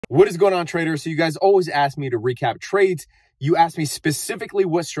What is going on, traders? So you guys always ask me to recap trades. You ask me specifically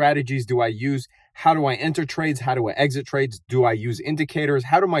what strategies do I use? How do I enter trades? How do I exit trades? Do I use indicators?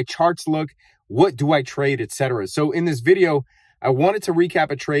 How do my charts look? What do I trade, etc.? So in this video, I wanted to recap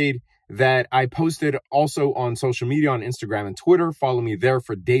a trade that I posted also on social media, on Instagram and Twitter. Follow me there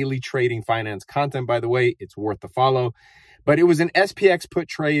for daily trading finance content, by the way. It's worth the follow. But it was an SPX put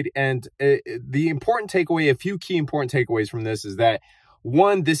trade. And the important takeaway, a few key important takeaways from this is that,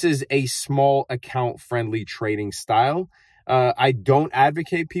 one, this is a small account friendly trading style. I don't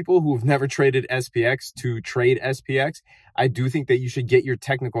advocate people who have never traded SPX to trade SPX. I do think that you should get your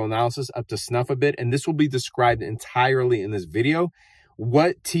technical analysis up to snuff a bit. And this will be described entirely in this video.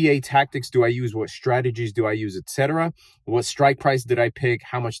 What TA tactics do I use? What strategies do I use, etc.? What strike price did I pick?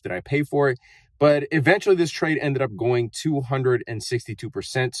 How much did I pay for it? But eventually this trade ended up going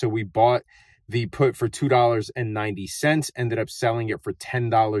 262%. So we bought the put for $2.90, ended up selling it for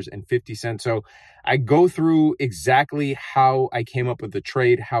 $10.50. So I go through exactly how I came up with the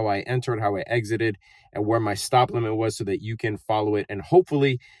trade, how I entered, how I exited, and where my stop limit was so that you can follow it and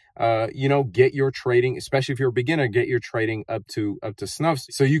hopefully get your trading, especially if you're a beginner, get your trading up to snuff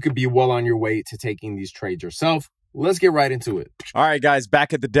so you could be well on your way to taking these trades yourself. Let's get right into it. All right, guys,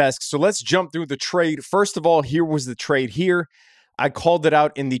 back at the desk. So let's jump through the trade. First of all, here was the trade here. I called it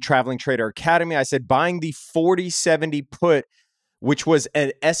out in the Traveling Trader Academy. I said buying the 4070 put, which was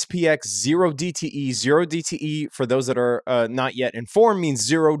an SPX 0 DTE. 0 DTE, for those that are not yet informed, means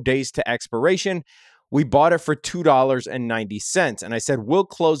 0 days to expiration. We bought it for $2.90. And I said, we'll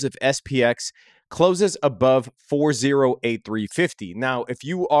close if SPX closes above 4083.50. Now, if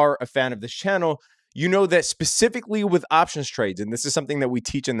you are a fan of this channel, you know that specifically with options trades, and this is something that we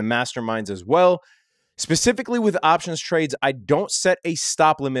teach in the masterminds as well, specifically with options trades, I don't set a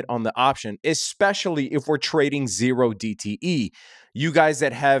stop limit on the option, especially if we're trading 0 DTE. You guys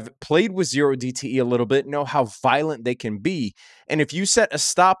that have played with 0 DTE a little bit know how violent they can be. And if you set a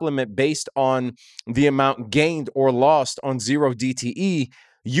stop limit based on the amount gained or lost on 0 DTE,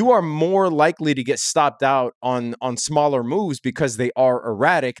 you are more likely to get stopped out on smaller moves because they are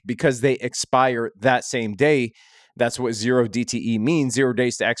erratic, because they expire that same day. That's what 0 DTE means, 0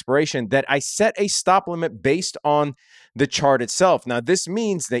 days to expiration, that I set a stop limit based on the chart itself. Now, this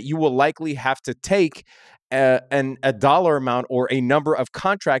means that you will likely have to take a dollar amount or a number of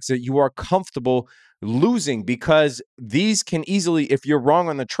contracts that you are comfortable losing, because these can easily, if you're wrong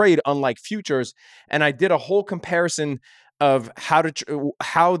on the trade, unlike futures, and I did a whole comparison of how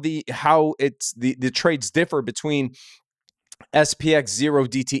the trades differ between SPX 0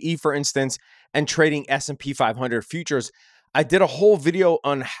 DTE, for instance, and trading S&P 500 futures. I did a whole video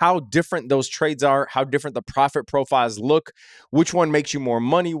on how different those trades are, how different the profit profiles look, which one makes you more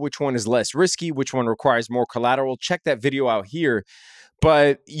money, which one is less risky, which one requires more collateral. Check that video out here.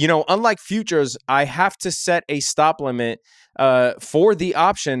 But, unlike futures, I have to set a stop limit for the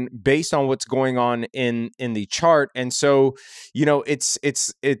option based on what's going on in the chart. And so, it's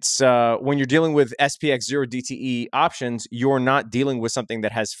when you're dealing with SPX 0 DTE options, you're not dealing with something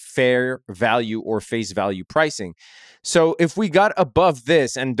that has fair value or face value pricing. So if we got above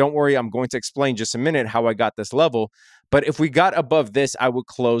this, and don't worry, I'm going to explain just a minute how I got this level. But if we got above this, I would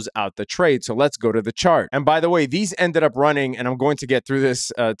close out the trade. So let's go to the chart. And by the way, these ended up running, and I'm going to get through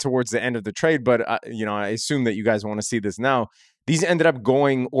this towards the end of the trade, but I assume that you guys want to see this now. These ended up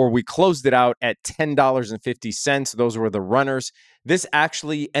going, or we closed it out at $10.50. Those were the runners. This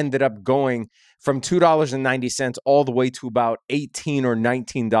actually ended up going from $2.90 all the way to about $18 or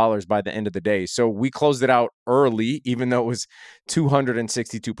 $19 by the end of the day. So we closed it out early, even though it was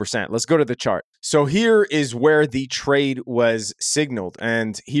 262%. Let's go to the chart. So here is where the trade was signaled.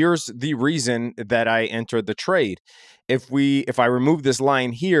 And here's the reason that I entered the trade. If I remove this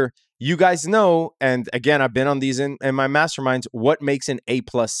line here, you guys know, and again, I've been on these in my masterminds, what makes an A+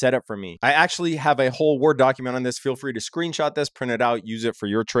 setup for me. I actually have a whole Word document on this. Feel free to screenshot this, print it out, use it for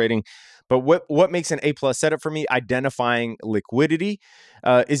your trading. But what makes an A+ setup for me? Identifying liquidity.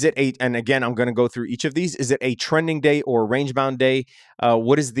 And again, I'm going to go through each of these. Is it a trending day or a range-bound day?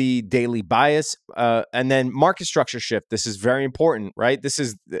 What is the daily bias? And then market structure shift. This is very important, right? This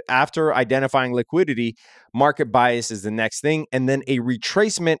is after identifying liquidity, market bias is the next thing. And then a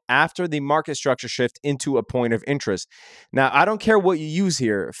retracement after the market structure shift into a point of interest. Now, I don't care what you use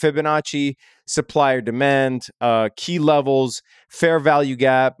here. Fibonacci, supplier demand, key levels, fair value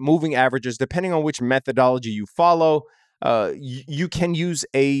gap, moving averages, depending on which methodology you follow. You can use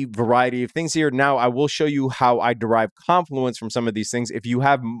a variety of things here. Now, I will show you how I derive confluence from some of these things. If you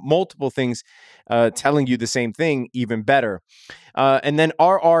have multiple things telling you the same thing, even better. And then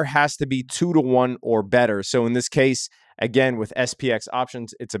RR has to be 2 to 1 or better. So in this case, Again, with SPX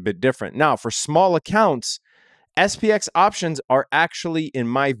options, it's a bit different. Now, for small accounts, SPX options are actually, in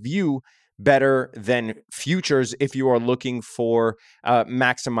my view, better than futures if you are looking for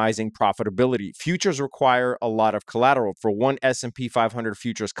maximizing profitability. Futures require a lot of collateral. For one S&P 500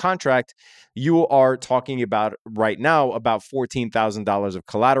 futures contract, you are talking about right now about $14,000 of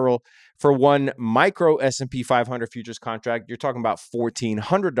collateral. For one micro S&P 500 futures contract, you're talking about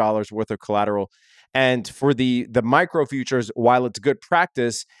 $1,400 worth of collateral. And for the micro futures, while it's good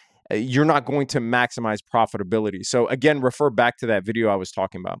practice, you're not going to maximize profitability. So again, refer back to that video I was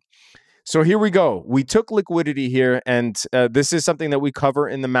talking about. So here we go. We took liquidity here, and this is something that we cover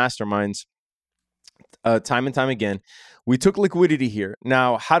in the masterminds time and time again. We took liquidity here.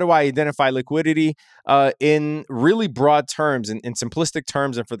 Now, how do I identify liquidity? In really broad terms, in simplistic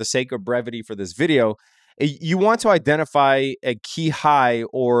terms, and for the sake of brevity for this video, you want to identify a key high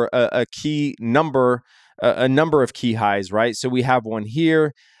or a key number, a number of key highs, right? So we have one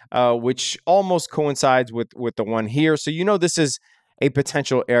here, which almost coincides with the one here. So you know this is a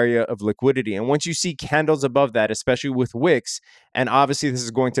potential area of liquidity. And once you see candles above that, especially with wicks, and obviously this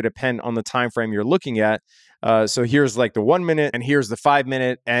is going to depend on the time frame you're looking at. So here's like the 1 minute and here's the 5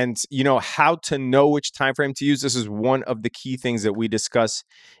 minute, and you know how to know which time frame to use. This is one of the key things that we discuss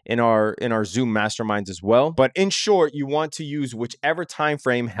in our Zoom masterminds as well. But in short, you want to use whichever time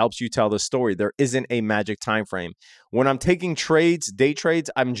frame helps you tell the story. There isn't a magic time frame. When I'm taking trades, day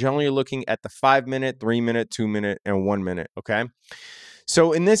trades, I'm generally looking at the 5 minute, 3 minute, 2 minute, and 1 minute. Okay.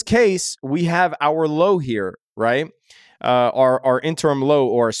 So in this case, we have our low here, right? Our interim low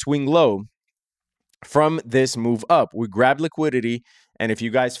or a swing low from this move up. We grab liquidity. And if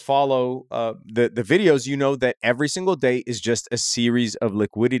you guys follow the videos, you know that every single day is just a series of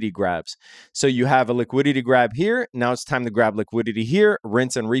liquidity grabs. So you have a liquidity grab here. Now it's time to grab liquidity here,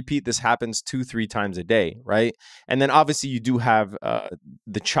 rinse and repeat. This happens 2-3 times a day, right? And then obviously you do have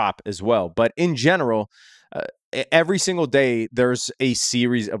the chop as well. But in general, every single day, there's a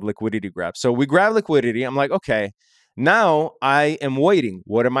series of liquidity grabs. So we grab liquidity. I'm like, okay, now I am waiting.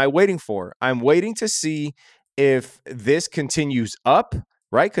 What am I waiting for? I'm waiting to see if this continues up,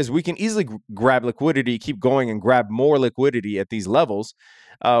 right? Because we can easily grab liquidity, keep going and grab more liquidity at these levels.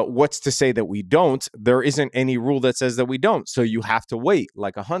 What's to say that we don't? There isn't any rule that says that we don't. So you have to wait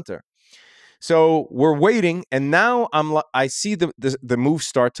like a hunter. So we're waiting. And now I see the move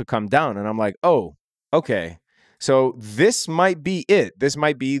start to come down. And I'm like, oh, okay. So this might be it. This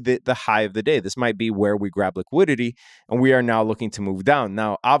might be the high of the day. This might be where we grab liquidity, and we are now looking to move down.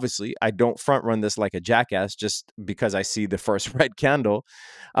 Now, obviously, I don't front run this like a jackass just because I see the first red candle.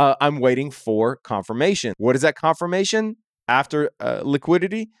 I'm waiting for confirmation. What is that confirmation? After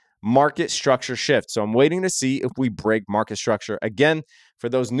liquidity, market structure shift. So I'm waiting to see if we break market structure. Again, for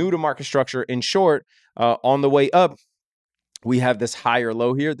those new to market structure, in short, on the way up, we have this higher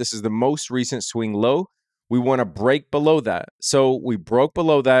low here. This is the most recent swing low. We want to break below that. So we broke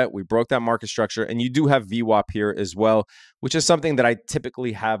below that. We broke that market structure. And you do have VWAP here as well, which is something that I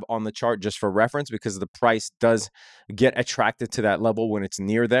typically have on the chart just for reference because the price does get attracted to that level when it's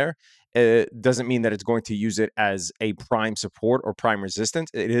near there. It doesn't mean that it's going to use it as a prime support or prime resistance.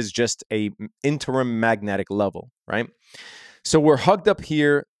 It is just a interim magnetic level, right? So we're hugged up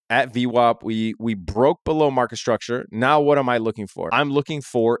here at VWAP. We broke below market structure. Now, what am I looking for? I'm looking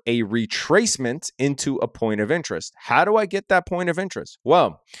for a retracement into a point of interest. How do I get that point of interest?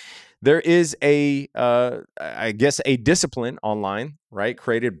 Well, there is I guess a discipline online, right,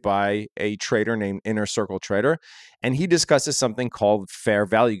 created by a trader named Inner Circle Trader, and he discusses something called fair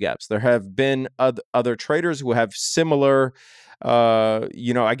value gaps. There have been other traders who have similar,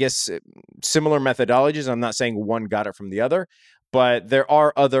 I guess similar methodologies. I'm not saying one got it from the other, but there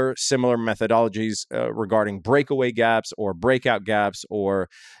are other similar methodologies regarding breakaway gaps or breakout gaps or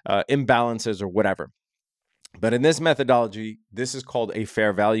imbalances or whatever. But in this methodology, this is called a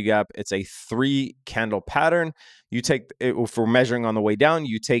fair value gap. It's a 3-candle pattern. You take, if we're measuring on the way down,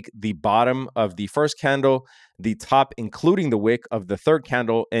 you take the bottom of the first candle, the top, including the wick of the third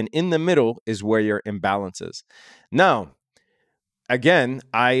candle, and in the middle is where your imbalance is. Now, again,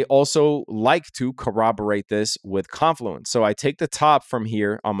 I also like to corroborate this with Confluence. So I take the top from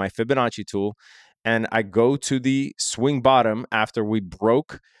here on my Fibonacci tool, and I go to the swing bottom after we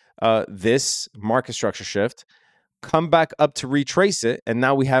broke this market structure shift, come back up to retrace it, and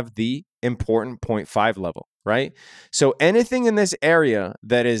now we have the important 0.5 level, right? So anything in this area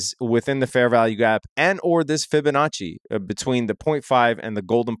that is within the fair value gap and or this Fibonacci between the 0.5 and the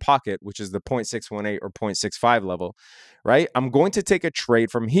golden pocket, which is the 0.618 or 0.65 level, right? I'm going to take a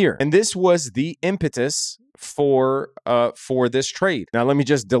trade from here. And this was the impetus for this trade. Now, let me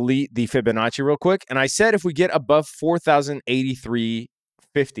just delete the Fibonacci real quick. And I said if we get above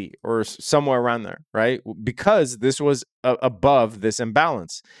 4,083.50 or somewhere around there, right? Because this was above this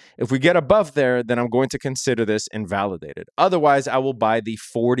imbalance. If we get above there, then I'm going to consider this invalidated. Otherwise, I will buy the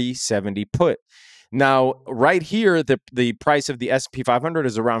 4070 put. Now, right here, the price of the S&P 500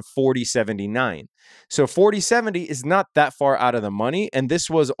 is around 4079. So 4070 is not that far out of the money, and this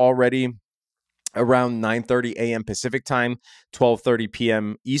was already around 9:30 a.m. Pacific time, 12:30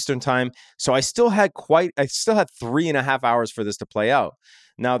 p.m. Eastern time. So I still had 3.5 hours for this to play out.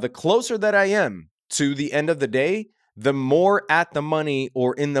 Now, the closer that I am to the end of the day, the more at the money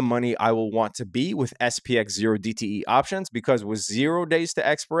or in the money I will want to be with SPX 0 DTE options, because with 0 days to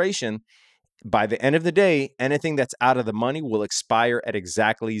expiration, by the end of the day, anything that's out of the money will expire at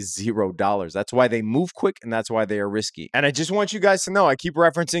exactly $0. That's why they move quick, and that's why they are risky. And I just want you guys to know, I keep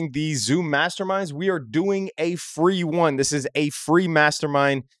referencing the Zoom masterminds. We are doing a free one. This is a free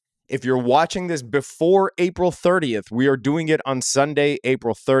mastermind. If you're watching this before April 30th, we are doing it on Sunday,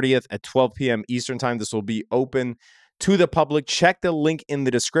 April 30th at 12 p.m. Eastern time. This will be open to the public. Check the link in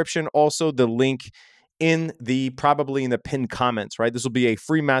the description. Also, the link probably in the pinned comments, right? This will be a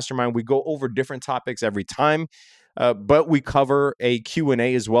free mastermind. We go over different topics every time, but we cover a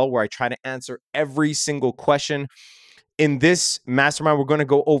Q&A as well, where I try to answer every single question. In this mastermind, we're going to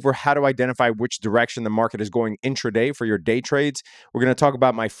go over how to identify which direction the market is going intraday for your day trades. We're going to talk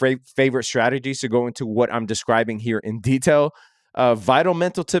about my favorite strategies to go into what I'm describing here in detail. Vital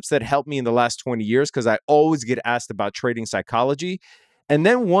mental tips that helped me in the last 20 years, because I always get asked about trading psychology. And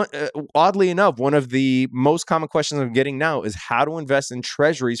then oddly enough, one of the most common questions I'm getting now is how to invest in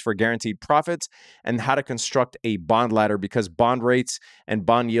treasuries for guaranteed profits and how to construct a bond ladder, because bond rates and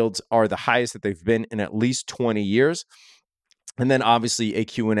bond yields are the highest that they've been in at least 20 years. And then obviously a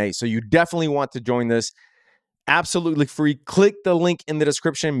Q&A. So you definitely want to join this. Absolutely free. Click the link in the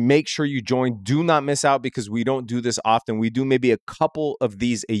description. Make sure you join. Do not miss out, because we don't do this often. We do maybe a couple of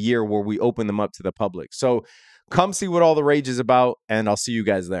these a year where we open them up to the public. So come see what all the rage is about, and I'll see you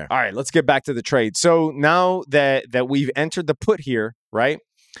guys there. All right, let's get back to the trade. So now that we've entered the put here, right?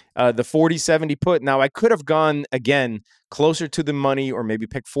 The 4070 put. Now, I could have gone, again, closer to the money or maybe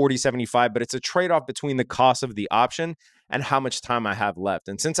pick 4075, but it's a trade-off between the cost of the option and how much time I have left.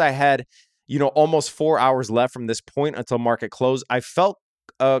 And since I had, almost 4 hours left from this point until market close, I felt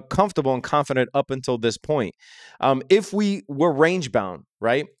comfortable and confident up until this point. If we were range bound,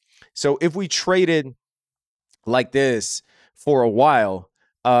 right? So if we traded like this for a while,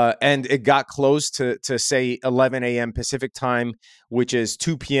 and it got close to say 11 a.m. Pacific time, which is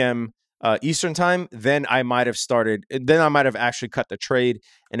 2 p.m. Eastern time, then I might have actually cut the trade.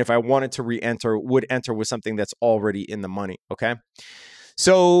 And if I wanted to re-enter, would enter with something that's already in the money. Okay.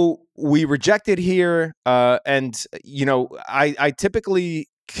 So we rejected here. And I typically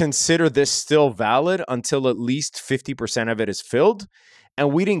consider this still valid until at least 50% of it is filled.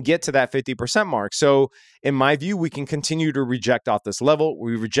 And we didn't get to that 50% mark. So in my view, we can continue to reject off this level.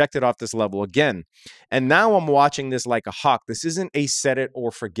 We rejected off this level again. And now I'm watching this like a hawk. This isn't a set it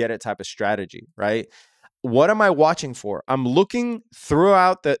or forget it type of strategy, right? What am I watching for? I'm looking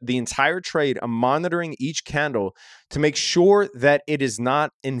throughout the entire trade. I'm monitoring each candle to make sure that it is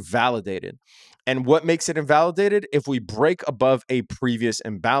not invalidated. And what makes it invalidated? If we break above a previous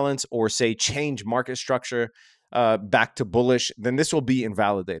imbalance or say change market structure back to bullish, then this will be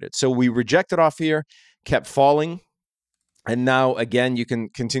invalidated. So we rejected off here, kept falling. And now, again, you can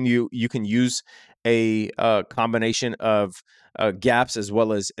continue. You can use a combination of gaps as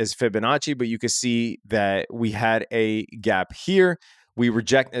well as Fibonacci, but you can see that we had a gap here. We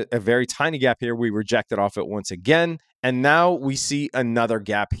reject a very tiny gap here. We rejected off it once again. And now we see another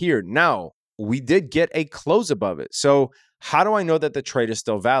gap here. Now, we did get a close above it. So how do I know that the trade is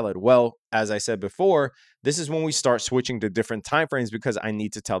still valid? Well, as I said before, this is when we start switching to different time frames, because I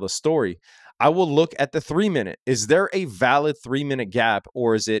need to tell the story. I will look at the 3-minute. Is there a valid 3-minute gap,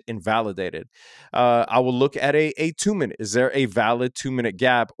 or is it invalidated? I will look at a 2-minute. Is there a valid 2-minute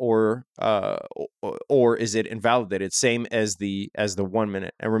gap, or is it invalidated? Same as the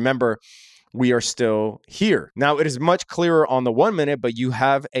 1-minute. And remember, we are still here. Now, it is much clearer on the 1-minute, but you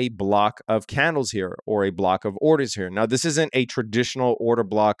have a block of candles here or a block of orders here. Now, this isn't a traditional order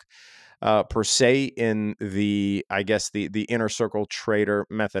block per se in the, I guess, the inner circle trader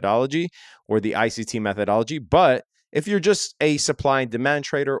methodology or the ICT methodology, but if you're just a supply and demand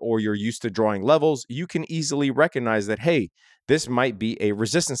trader or you're used to drawing levels, you can easily recognize that, hey, this might be a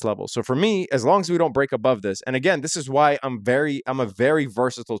resistance level. So for me, as long as we don't break above this, and again, this is why I'm a very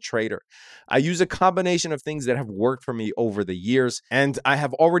versatile trader. I use a combination of things that have worked for me over the years, and I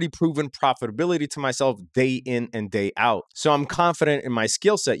have already proven profitability to myself day in and day out. So I'm confident in my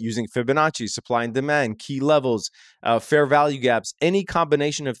skill set using Fibonacci, supply and demand, key levels, fair value gaps, any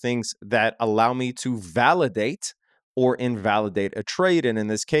combination of things that allow me to validate or invalidate a trade. And in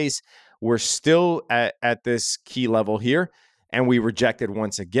this case, we're still at this key level here, and we rejected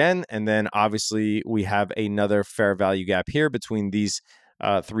once again. And then obviously we have another fair value gap here between these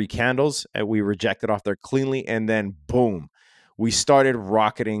three candles, and we rejected off there cleanly. And then boom, we started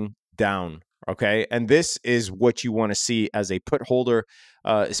rocketing down. Okay. And this is what you want to see as a put holder,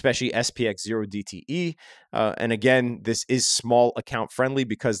 especially SPX0DTE. And again, this is small account friendly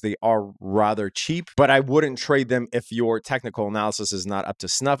because they are rather cheap, but I wouldn't trade them if your technical analysis is not up to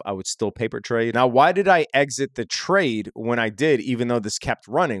snuff. I would still paper trade. Now, why did I exit the trade when I did, even though this kept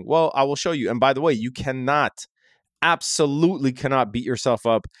running? Well, I will show you. And by the way, you absolutely cannot beat yourself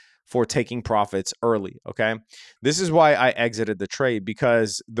up for taking profits early, okay? This is why I exited the trade,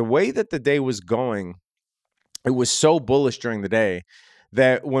 because the way that the day was going, it was so bullish during the day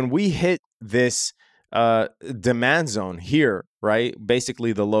that when we hit this demand zone here, right,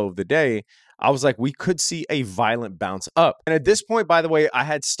 basically the low of the day, I was like, we could see a violent bounce up. And at this point, by the way, I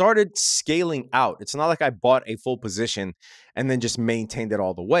had started scaling out. It's not like I bought a full position and then just maintained it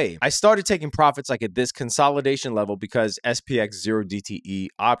all the way. I started taking profits like at this consolidation level because SPX0DTE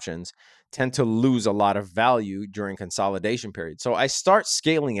options tend to lose a lot of value during consolidation periods. So I start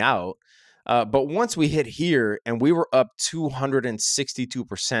scaling out. But once we hit here and we were up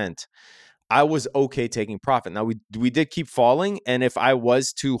 262%, I was okay taking profit. Now we did keep falling, and if I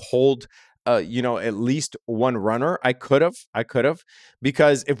was to hold at least one runner, I could have,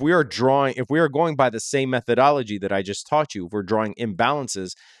 because if we are going by the same methodology that I just taught you, if we're drawing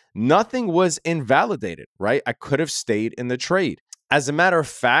imbalances, nothing was invalidated, right? I could have stayed in the trade. As a matter of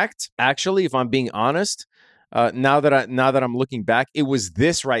fact, actually, if I'm being honest, now that I'm looking back, it was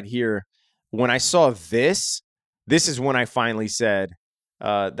this right here. When I saw this is when I finally said,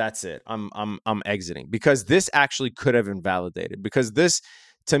 that's it. I'm exiting, because this actually could have invalidated, because this,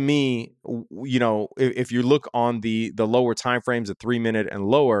 to me, if you look on the lower time frames, the 3-minute and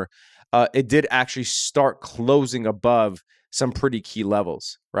lower, it did actually start closing above some pretty key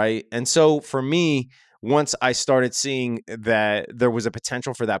levels, right? And so for me, once I started seeing that there was a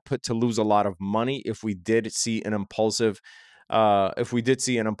potential for that put to lose a lot of money if we did see an impulsive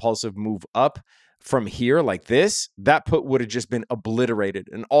move up from here like this, that put would have just been obliterated,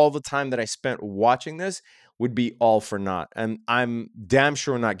 and all the time that I spent watching this would be all for naught. And I'm damn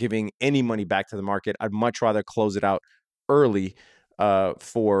sure not giving any money back to the market. I'd much rather close it out early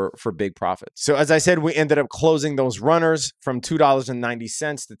for big profits. So as I said, we ended up closing those runners from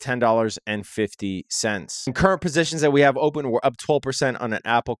 $2.90 to $10.50. In current positions that we have open, we're up 12% on an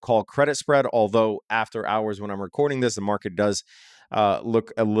Apple call credit spread, although after hours when I'm recording this, the market does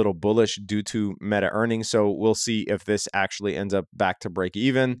look a little bullish due to Meta earnings. So we'll see if this actually ends up back to break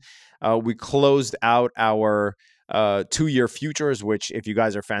even. We closed out our 2-year futures, which if you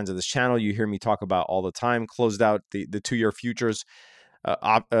guys are fans of this channel, you hear me talk about all the time. Closed out the 2-year futures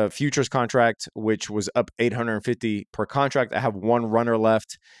futures contract, which was up $850 per contract. I have one runner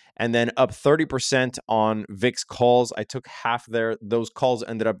left, and then up 30% on VIX calls. I took half there. Those calls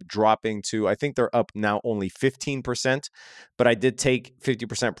ended up dropping to, I think they're up now only 15%, but I did take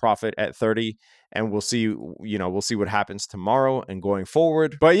 50% profit at 30, and we'll see, we'll see what happens tomorrow and going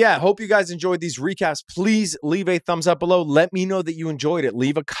forward. But yeah, hope you guys enjoyed these recaps. Please leave a thumbs up below. Let me know that you enjoyed it.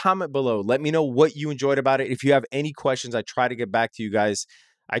 Leave a comment below. Let me know what you enjoyed about it. If you have any questions, I try to get back to you guys.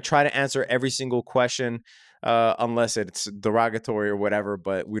 I try to answer every single question, unless it's derogatory or whatever,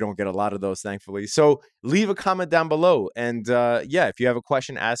 but we don't get a lot of those, thankfully. So leave a comment down below. And yeah, if you have a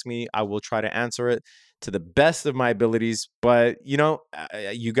question, ask me. I will try to answer it to the best of my abilities. But,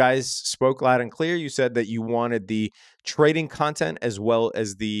 you guys spoke loud and clear. You said that you wanted the trading content as well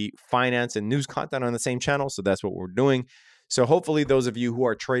as the finance and news content on the same channel. So that's what we're doing. So hopefully those of you who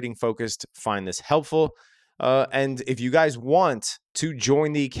are trading focused find this helpful. And if you guys want to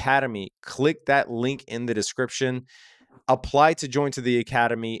join the Academy, click that link in the description. Apply to join to the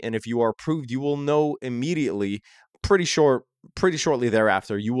Academy. And if you are approved, you will know immediately, pretty shortly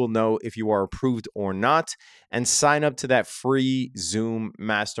thereafter, you will know if you are approved or not, and sign up to that free Zoom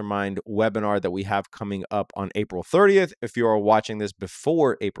Mastermind webinar that we have coming up on April 30th. If you are watching this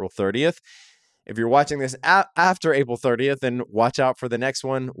before April 30th, If you're watching this after April 30th, then watch out for the next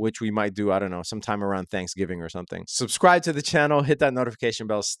one, which we might do, I don't know, sometime around Thanksgiving or something. Subscribe to the channel, hit that notification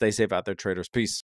bell. Stay safe out there, traders. Peace.